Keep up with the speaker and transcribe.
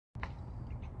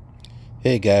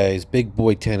Hey guys, Big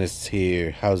Boy Tennis here.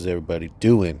 How's everybody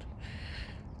doing?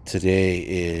 Today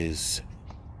is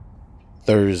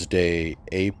Thursday,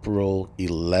 April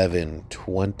 11,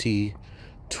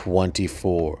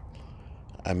 2024.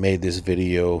 I made this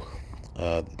video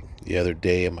the other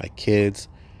day of my kids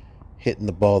hitting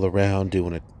the ball around,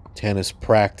 doing a tennis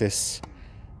practice.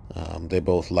 They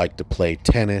both like to play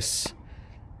tennis.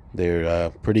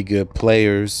 They're pretty good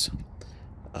players,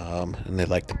 and they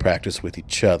like to practice with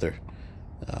each other.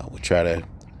 We try to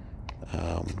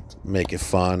make it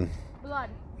fun,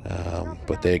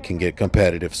 but they can get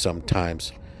competitive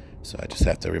sometimes. So I just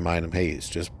have to remind them, hey, it's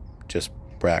just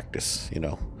practice, you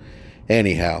know.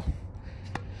 Anyhow,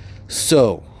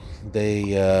 so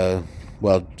well,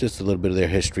 just a little bit of their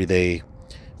history.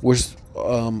 Were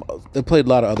they played a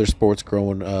lot of other sports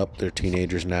growing up. They're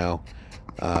teenagers now.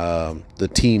 The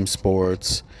team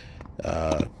sports,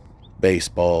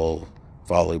 baseball,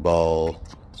 volleyball,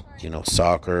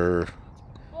 soccer,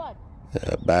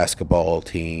 basketball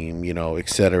team, et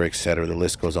cetera, et cetera. The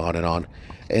list goes on and on.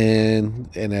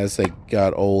 And as they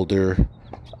got older,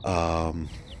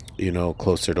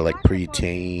 closer to like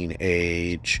preteen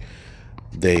age,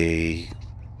 they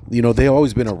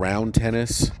always been around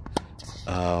tennis.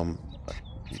 I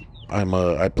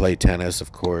play tennis,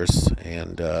 of course,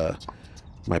 and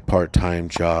my part-time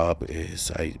job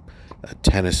is a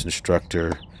tennis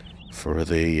instructor for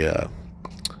the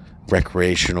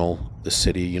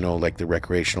city, like the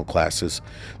recreational classes.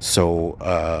 So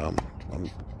I'm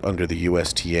under the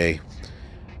USTA.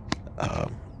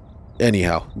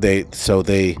 Anyhow, they've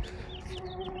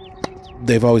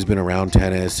always been around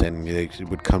tennis, and they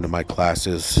would come to my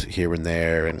classes here and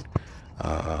there, and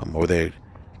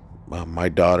my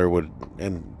daughter would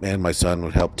and my son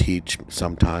would help teach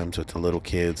sometimes with the little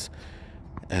kids,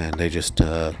 and they just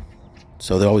so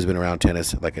they've always been around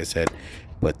tennis, like I said.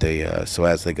 But so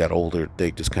as they got older,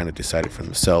 they just kind of decided for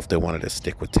themselves they wanted to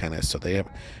stick with tennis. So they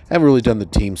haven't really done the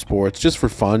team sports, just for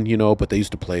fun, but they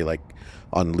used to play like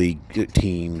on league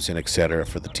teams and etc.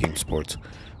 for the team sports.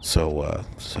 So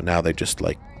now they just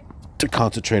like to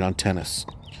concentrate on tennis.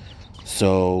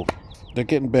 So they're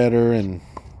getting better and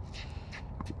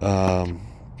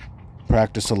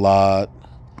practice a lot.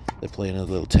 They play in a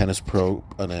little tennis program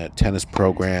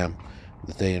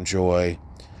that they enjoy.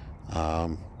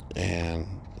 And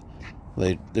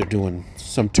they're doing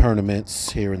some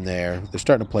tournaments here and there. They're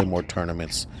starting to play more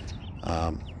tournaments,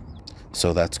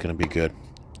 so that's going to be good.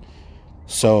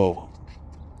 So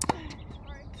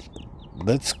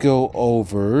let's go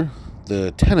over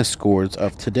the tennis scores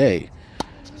of today.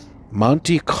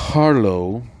 Monte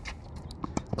Carlo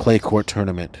clay court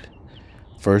tournament.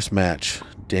 First match,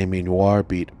 Damian Noir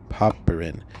beat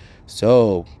Popyrin.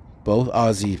 So both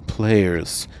Aussie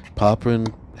players.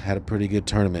 Popyrin had a pretty good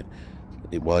tournament.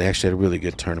 Well, he actually had a really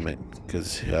good tournament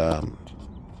because I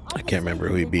can't remember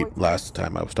who he beat last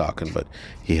time I was talking, but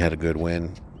he had a good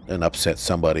win and upset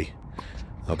somebody.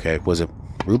 Okay, was it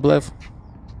Rublev?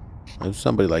 It was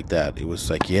somebody like that. It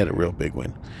was like he had a real big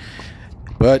win.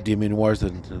 But Damian Noir is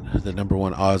the number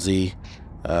one Aussie.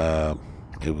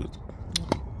 It was,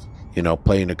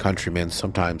 playing a countryman,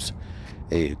 sometimes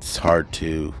it's hard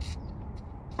to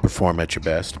perform at your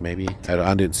best. Maybe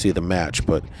I didn't see the match,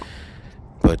 but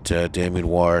Damian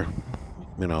Noir,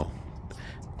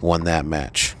 won that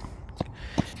match.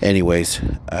 Anyways,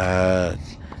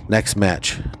 next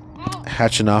match,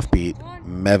 Khachanov beat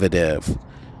Medvedev.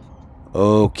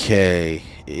 Okay,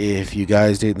 if you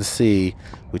guys didn't see,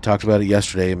 we talked about it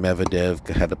yesterday.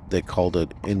 Medvedev they called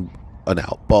it an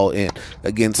out ball in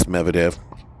against Medvedev,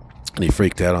 and he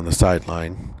freaked out on the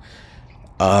sideline.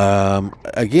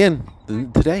 Again,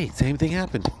 today, same thing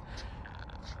happened.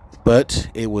 But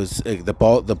it was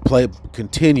the play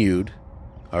continued.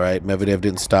 All right, Medvedev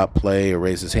didn't stop play or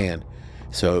raise his hand.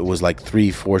 So it was like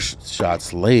 3-4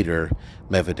 shots later,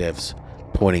 Medvedev's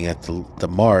pointing at the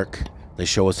mark. They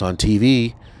show us on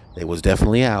TV. It was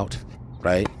definitely out,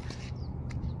 right?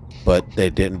 But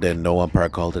they didn't. Then no umpire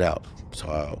called it out.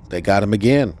 So they got him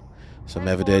again. So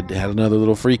Medvedev had another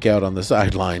little freak out on the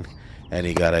sideline, and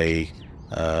he got a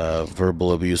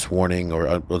verbal abuse warning or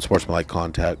unsportsmanlike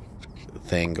contact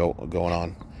thing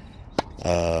going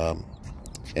on.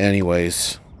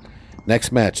 Anyways,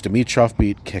 next match, Dimitrov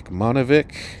beat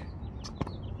Kekmanovic.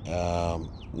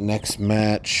 Next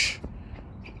match,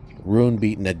 Rune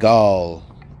beat Nagal.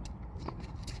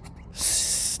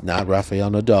 Not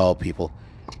Rafael Nadal, people.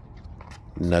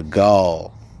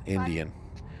 Nagal, Indian.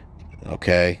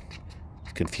 Okay,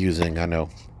 confusing, I know.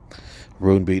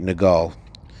 Rune beat Nagal.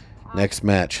 Next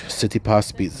match,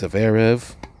 Tsitsipas beat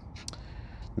Zverev.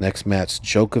 Next match,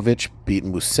 Djokovic beat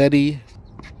Musetti.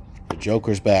 The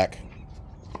Joker's back.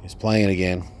 He's playing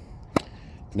again.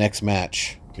 Next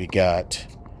match, we got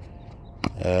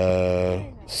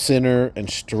Sinner and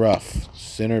Struff.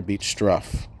 Sinner beat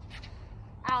Struff.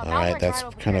 Alright, that's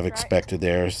kind of expected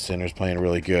there. Sinner's playing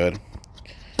really good.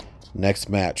 Next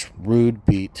match, Rude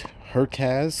beat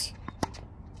Herkaz.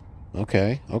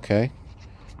 Okay, okay.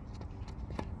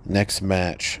 Next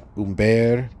match,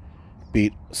 Humbert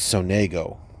beat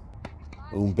Sonego.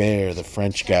 Humbert, the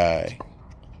French guy,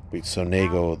 beat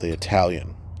Sonego, the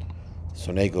Italian.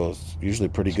 Sonego's usually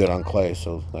pretty good on clay,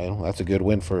 so that's a good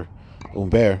win for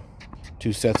Humbert.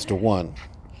 2-1.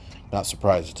 Not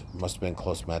surprised. It must have been a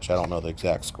close match. I don't know the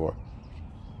exact score.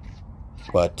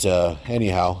 But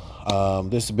anyhow,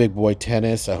 this is Big Boy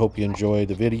Tennis. I hope you enjoyed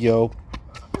the video.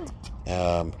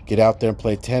 Get out there and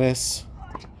play tennis.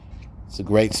 It's a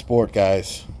great sport,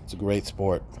 guys. It's a great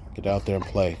sport. Get out there and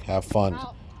play. Have fun.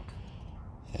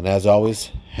 And as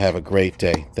always, have a great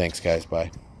day. Thanks, guys.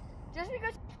 Bye.